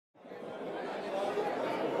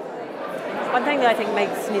One thing that I think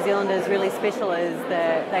makes New Zealanders really special is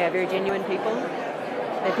that they are very genuine people.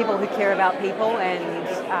 They're people who care about people,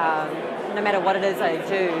 and no matter what it is I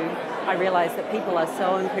do, I realise that people are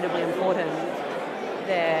so incredibly important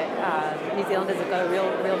that New Zealanders have got a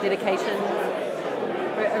real dedication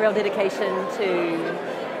to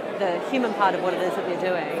the human part of what it is that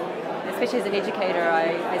they're doing. Especially as an educator,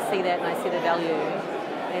 I see that and I see the value.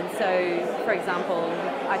 And so, for example,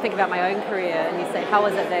 I think about my own career and you say, how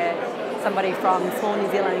is it that somebody from small New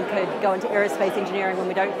Zealand could go into aerospace engineering when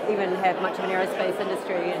we don't even have much of an aerospace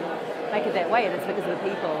industry and make it that way? And it's because of the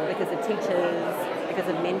people, because of teachers, because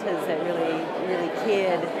of mentors that really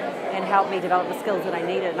cared and helped me develop the skills that I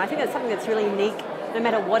needed. And I think that's something that's really unique, no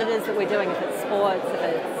matter what it is that we're doing, if it's sports, if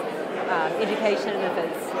it's education, if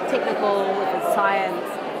it's technical, if it's science.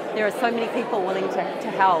 There are so many people willing to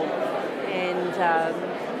help. And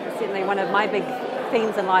certainly one of my big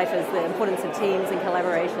themes in life is the importance of teams and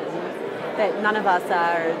collaboration. That none of us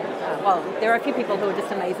are, well, there are a few people who are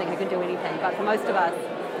just amazing who can do anything, but for most of us,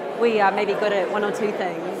 we are maybe good at one or two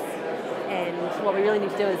things. And what we really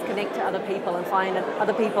need to do is connect to other people and find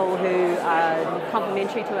other people who are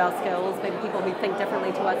complementary to our skills, maybe people who think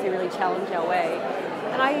differently to us, who really challenge our way.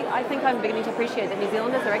 And I think I'm beginning to appreciate that New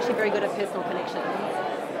Zealanders are actually very good at personal connections.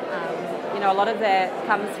 You know, a lot of that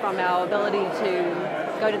comes from our ability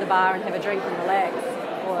to go to the bar and have a drink and relax,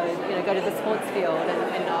 or go to the sports field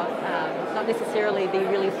and not necessarily be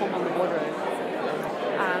really formal in the boardroom.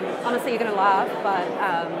 Honestly, you're going to laugh, but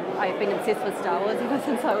I've been obsessed with Star Wars ever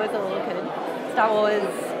since I was a little kid. Star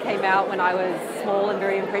Wars came out when I was small and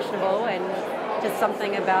very impressionable, and just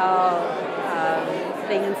something about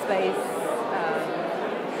being in space,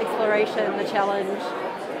 exploration, the challenge.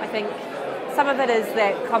 I think some of it is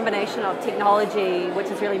that combination of technology, which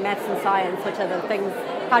is really maths and science, which are the things,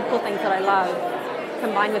 hardcore things that I love,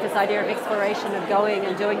 combined with this idea of exploration, of going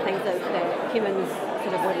and doing things that humans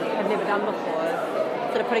sort of have never done before.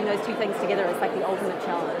 Sort of putting those two things together is like the ultimate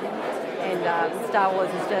challenge. And Star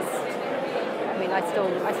Wars is just, I mean, I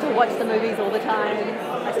still watch the movies all the time.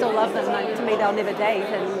 I still love them. To me, they'll never date.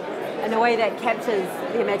 And in a way that captures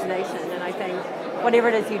the imagination. And I think whatever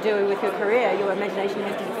it is you do with your career, your imagination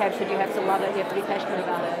has to be captured. You have to love it. You have to be passionate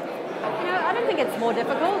about it. I don't think it's more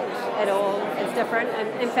difficult at all. It's different.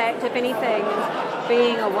 And in fact, if anything,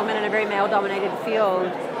 being a woman in a very male-dominated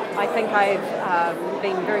field, I think I've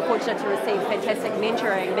been very fortunate to receive fantastic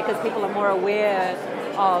mentoring because people are more aware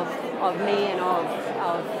of me and of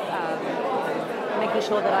making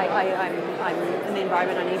sure that I'm in the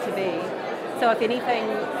environment I need to be. So if anything,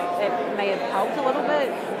 it may have helped a little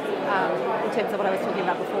bit in terms of what I was talking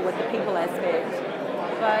about before with the people aspect.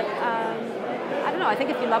 But I don't know, I think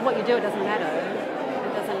if you love what you do, it doesn't matter.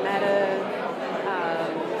 It doesn't matter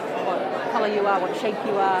what colour you are, what shape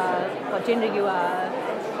you are, what gender you are.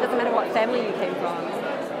 It doesn't matter what family you came from.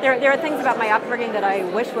 There are things about my upbringing that I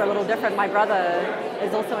wish were a little different. My brother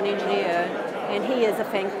is also an engineer, and he is a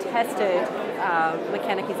fantastic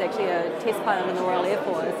mechanic. He's actually a test pilot in the Royal Air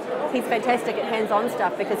Force. He's fantastic at hands-on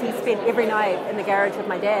stuff because he spent every night in the garage with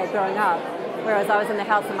my dad growing up, whereas I was in the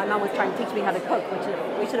house and my mum was trying to teach me how to cook, which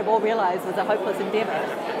we should have all realised was a hopeless endeavour.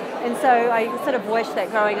 And so I sort of wish that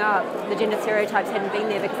growing up the gender stereotypes hadn't been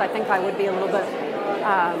there, because I think I would be a little bit,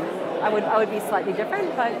 I would be slightly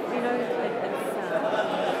different, but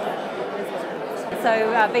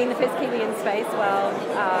So being the first Kiwi in space, well,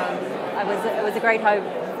 it was a great hope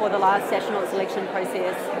for the last astronaut selection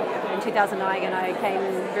process in 2009, and I came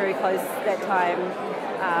very close that time.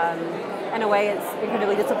 In a way, it's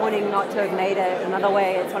incredibly disappointing not to have made it. Another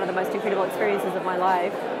way, it's one of the most incredible experiences of my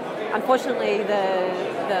life. Unfortunately,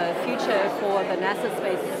 the future for the NASA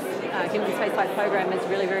human spaceflight program is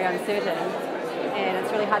really very uncertain, and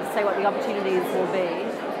it's really hard to say what the opportunities will be.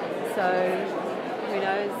 So who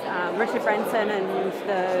knows? Richard Branson and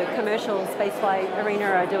the commercial spaceflight arena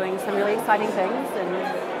are doing some really exciting things, and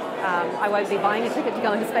I won't be buying a ticket to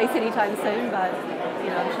go into space anytime soon, but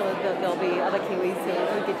I'm sure that there'll be other Kiwis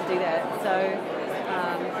who get to do that. So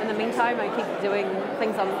in the meantime, I keep doing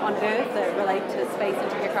things on Earth that relate to space and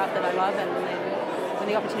to aircraft that I love, and when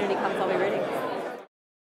the opportunity comes, I'll be ready.